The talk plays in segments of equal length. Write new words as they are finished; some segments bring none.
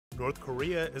North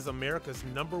Korea is America's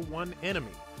 #1 enemy.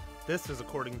 This is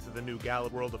according to the new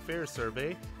Gallup World Affairs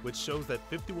survey, which shows that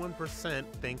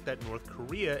 51% think that North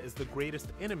Korea is the greatest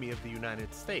enemy of the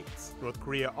United States. North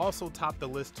Korea also topped the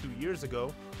list 2 years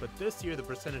ago, but this year the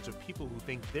percentage of people who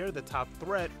think they're the top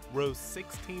threat rose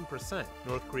 16%.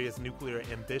 North Korea's nuclear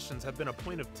ambitions have been a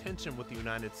point of tension with the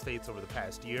United States over the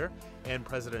past year, and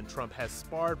President Trump has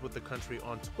sparred with the country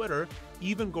on Twitter,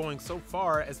 even going so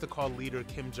far as to call leader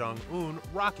Kim Jong-un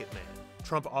Rocket Man.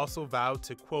 Trump also vowed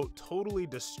to, quote, totally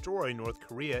destroy North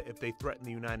Korea if they threaten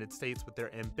the United States with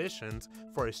their ambitions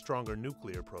for a stronger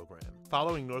nuclear program.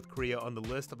 Following North Korea on the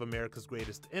list of America's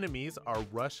greatest enemies are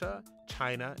Russia,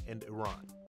 China, and Iran.